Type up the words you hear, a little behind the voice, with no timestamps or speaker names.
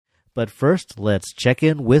But first, let's check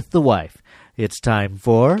in with the wife. It's time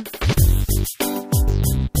for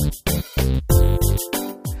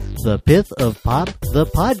The Pith of Pop, the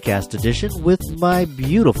podcast edition with my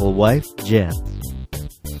beautiful wife, Jen.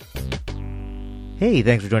 Hey,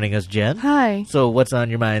 thanks for joining us, Jen. Hi. So what's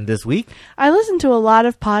on your mind this week? I listened to a lot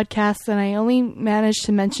of podcasts, and I only managed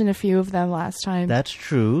to mention a few of them last time. That's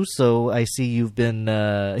true. So I see you've been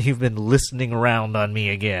listening around on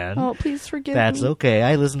me again. Oh, please forgive me. That's okay.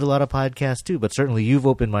 I listen to a lot of podcasts too, but certainly you've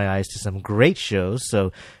opened my eyes to some great shows.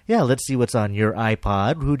 So yeah, let's see what's on your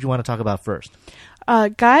iPod. Who do you want to talk about first?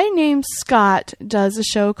 A guy named Scott does a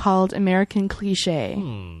show called American Cliche.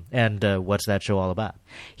 And what's that show all about?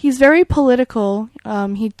 He's very political.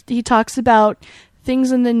 He talks about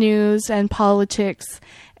things in the news and politics,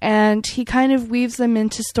 and he kind of weaves them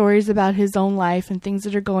into stories about his own life and things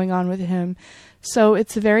that are going on with him. So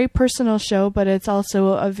it's a very personal show, but it's also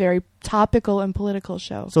a very topical and political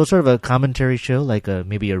show. So it's sort of a commentary show, like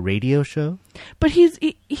maybe a radio show? But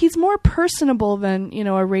he's more personable than,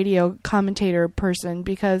 a radio commentator person,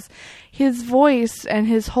 because his voice and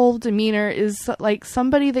his whole demeanor is like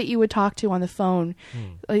somebody that you would talk to on the phone.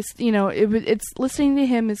 Like, it's listening to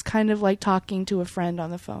him is kind of like talking to a friend on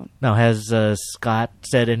the phone. Now, has Scott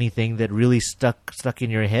said anything that really stuck in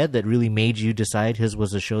your head that really made you decide his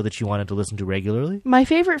was a show that you wanted to listen to regularly? My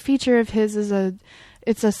favorite feature of his is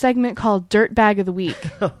it's a segment called Dirtbag of the Week.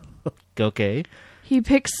 Okay. He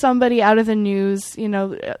picks somebody out of the news,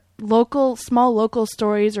 small local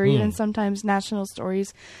stories, or even sometimes national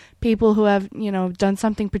stories, people who have, done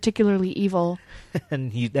something particularly evil.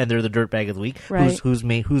 and they're the dirtbag of the week. Right.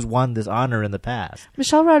 Who's won this honor in the past?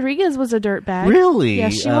 Michelle Rodriguez was a dirtbag. Really?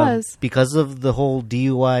 Yes, she was. Because of the whole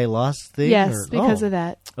DUI loss thing? Yes, because of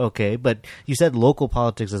that. Okay, but you said local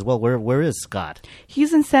politics as well. Where is Scott?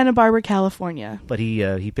 He's in Santa Barbara, California. But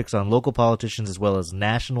he picks on local politicians as well as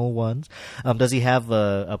national ones. Does he have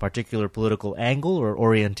a particular political angle or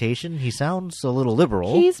orientation? He sounds a little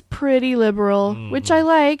liberal. He's pretty liberal, which I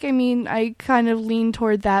like. I mean, I kind of lean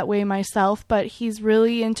toward that way myself, but he's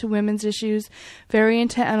really into women's issues, very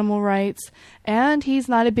into animal rights, and he's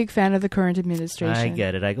not a big fan of the current administration. I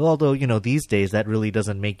get it. Although, these days that really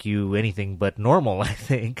doesn't make you anything but normal, I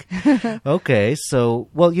think. Okay, so,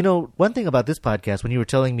 well, one thing about this podcast, when you were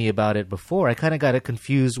telling me about it before, I kind of got it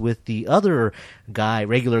confused with the other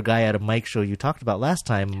regular guy at a mic show you talked about last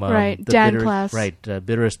time. Right, Dan Klass. Right,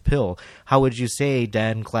 Bitterest Pill. How would you say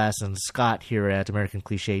Dan Klass and Scott here at American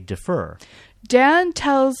Cliche differ? Dan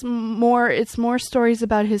tells it's more stories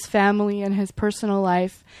about his family and his personal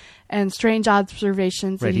life and strange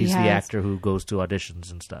observations that he has. Right, he's the actor who goes to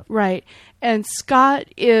auditions and stuff. Right. And Scott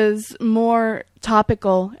is more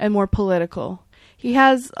topical and more political. He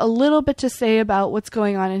has a little bit to say about what's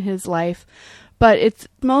going on in his life, but it's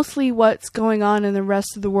mostly what's going on in the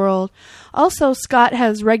rest of the world. Also, Scott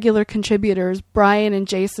has regular contributors. Brian and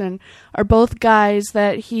Jason are both guys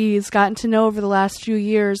that he's gotten to know over the last few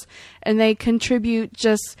years, and they contribute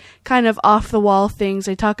just kind of off-the-wall things.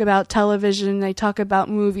 They talk about television, they talk about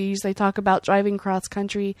movies, they talk about driving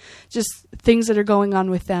cross-country, just things that are going on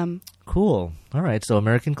with them. Cool. All right, so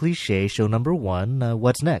American Cliche, show number 1.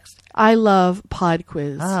 What's next? I love Pod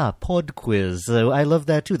Quiz. Pod Quiz. I love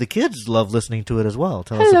that too. The kids love listening to it as well.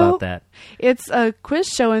 Tell us about that. It's a quiz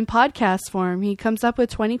show in podcast form. He comes up with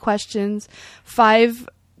 20 questions, 5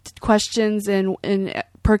 questions in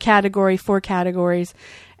per category, 4 categories.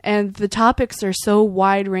 And the topics are so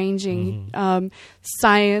wide-ranging.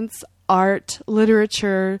 Science, art,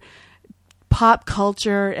 literature, pop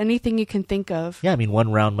culture, anything you can think of. Yeah, I mean,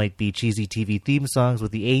 one round might be cheesy TV theme songs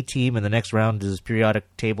with the A-Team, and the next round is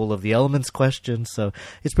periodic table of the elements questions, so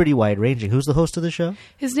it's pretty wide-ranging. Who's the host of the show?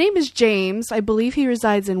 His name is James. I believe he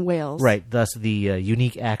resides in Wales. Right, thus the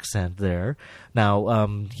unique accent there. Now,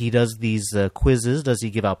 he does these quizzes. Does he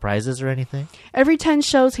give out prizes or anything? Every 10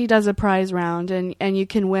 shows he does a prize round, and you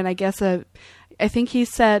can win, I guess, I think he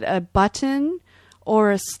said a button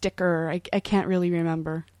or a sticker. I can't really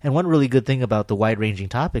remember. And one really good thing about the wide-ranging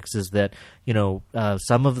topics is that,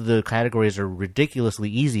 some of the categories are ridiculously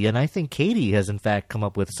easy, and I think Katie has, in fact, come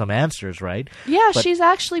up with some answers, right? Yeah, she's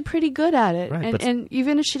actually pretty good at it. Right, and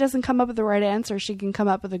even if she doesn't come up with the right answer, she can come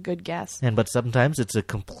up with a good guess. But sometimes it's a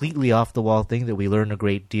completely off-the-wall thing that we learn a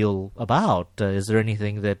great deal about. Is there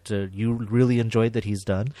anything that you really enjoyed that he's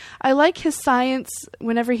done? I like his science,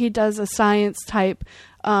 whenever he does a science-type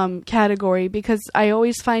category, because I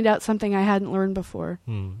always find out something I hadn't learned before.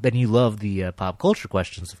 Then you love the pop culture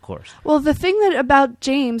questions, of course. Well, the thing about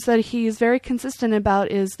James that he's very consistent about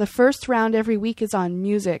is the first round every week is on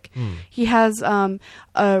music. He has a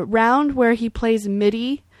round where he plays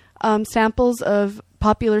MIDI samples of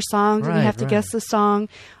popular songs and you have to guess the song,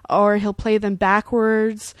 or he'll play them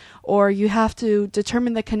backwards, or you have to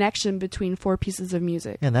determine the connection between 4 pieces of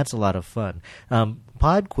music. And that's a lot of fun.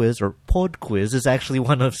 Pod Quiz is actually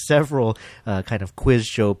one of several kind of quiz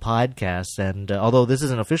show podcasts. And although this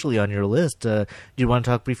isn't officially on your list, do you want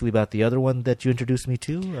to talk briefly about the other one that you introduced me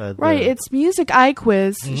to? Right, it's Music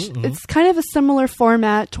iQuiz. It's kind of a similar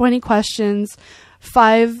format, 20 questions.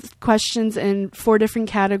 5 questions in 4 different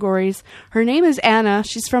categories. Her name is Anna.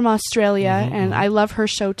 She's from Australia, and I love her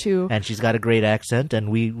show too. And she's got a great accent,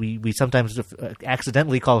 and we sometimes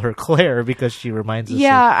accidentally call her Claire because she reminds us.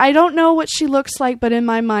 Yeah, I don't know what she looks like, but in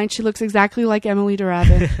my mind, she looks exactly like Emily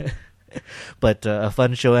DeRabbit. But a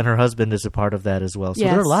fun show, and her husband is a part of that as well. So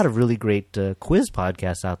there are a lot of really great quiz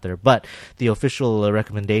podcasts out there. But the official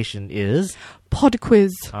recommendation is Pod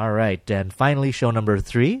Quiz. All right, and finally, show number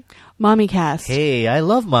 3. MommyCast. Hey, I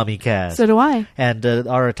love MommyCast. So do I. And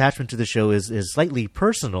our attachment to the show is slightly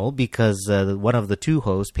personal because one of the 2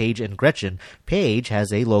 hosts, Paige and Gretchen, Paige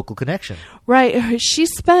has a local connection. Right. She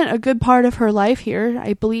spent a good part of her life here.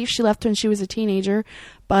 I believe she left when she was a teenager,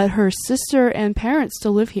 but her sister and parents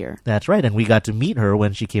still live here. That's right, and we got to meet her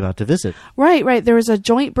when she came out to visit. Right. There was a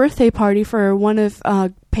joint birthday party for one of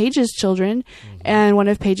Paige's children and one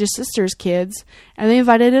of Paige's sister's kids, and they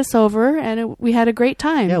invited us over, and we had a great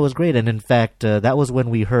time. Yeah, it was great, and in fact, that was when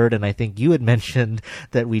we heard, and I think you had mentioned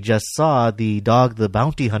that we just saw the Dog the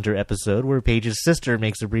Bounty Hunter episode where Paige's sister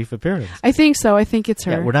makes a brief appearance. I think so. I think it's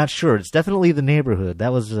her. Yeah, we're not sure. It's definitely the neighborhood.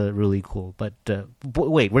 That was really cool. But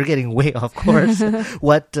wait, we're getting way off course.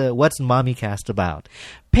 What's MommyCast about?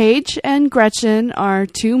 Paige and Gretchen are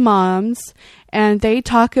 2 moms, and they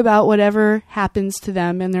talk about whatever happens to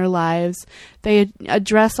them in their lives. They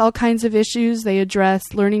address all kinds of issues. They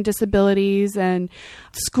address learning disabilities and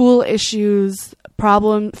school issues,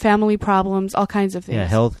 family problems, all kinds of things. Yeah,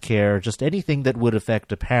 healthcare, just anything that would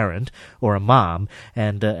affect a parent or a mom.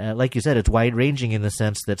 And like you said, it's wide-ranging in the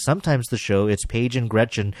sense that sometimes the show, it's Paige and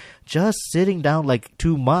Gretchen just sitting down like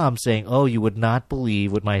 2 moms saying, oh, you would not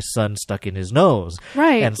believe what my son stuck in his nose.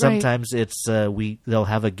 Right. And sometimes it's they'll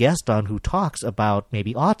have a guest on who talks about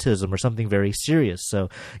maybe autism or something very serious. So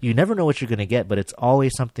you never know what you're going to get, but it's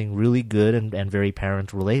always something really good and very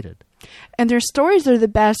parent-related. And their stories are the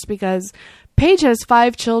best because Paige has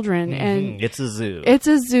 5 children, and it's a zoo. It's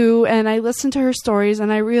a zoo, and I listen to her stories,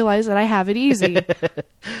 and I realize that I have it easy.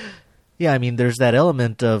 Yeah, I mean, there's that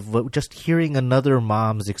element of just hearing another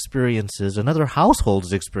mom's experiences, another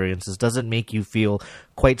household's experiences, doesn't make you feel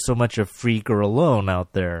quite so much a freak or alone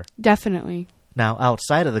out there. Definitely. Now,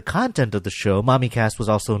 outside of the content of the show, MommyCast was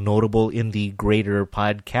also notable in the greater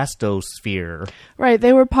podcastosphere. Right,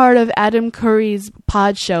 they were part of Adam Curry's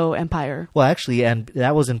pod show empire. Well, actually, and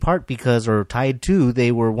that was in part because, or tied to,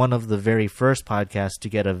 they were one of the very first podcasts to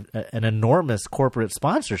get an enormous corporate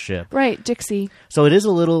sponsorship. Right, Dixie. So it is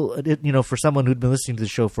a little, for someone who'd been listening to the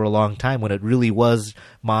show for a long time, when it really was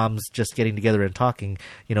moms just getting together and talking,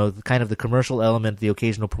 kind of the commercial element, the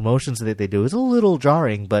occasional promotions that they do is a little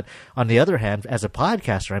jarring. But on the other hand, as a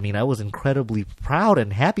podcaster, I mean, I was incredibly proud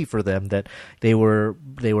and happy for them that they were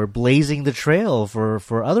blazing the trail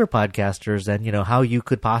for other podcasters, and how you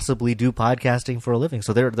could possibly do podcasting for a living.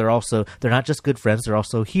 So they're not just good friends, they're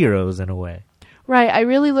also heroes in a way. Right. I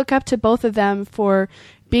really look up to both of them for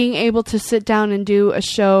being able to sit down and do a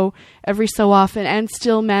show every so often and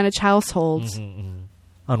still manage households. On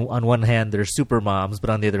one hand, they're super moms,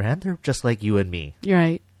 but on the other hand, they're just like you and me. You're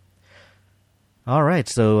right. All right,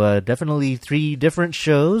 so definitely 3 different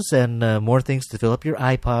shows and more things to fill up your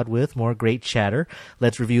iPod with, more great chatter.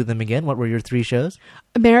 Let's review them again. What were your 3 shows?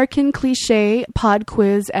 American Cliché, Pod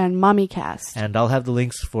Quiz, and MommyCast. And I'll have the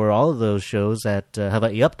links for all of those shows at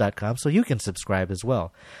howaboutyouup.com so you can subscribe as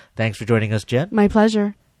well. Thanks for joining us, Jen. My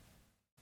pleasure.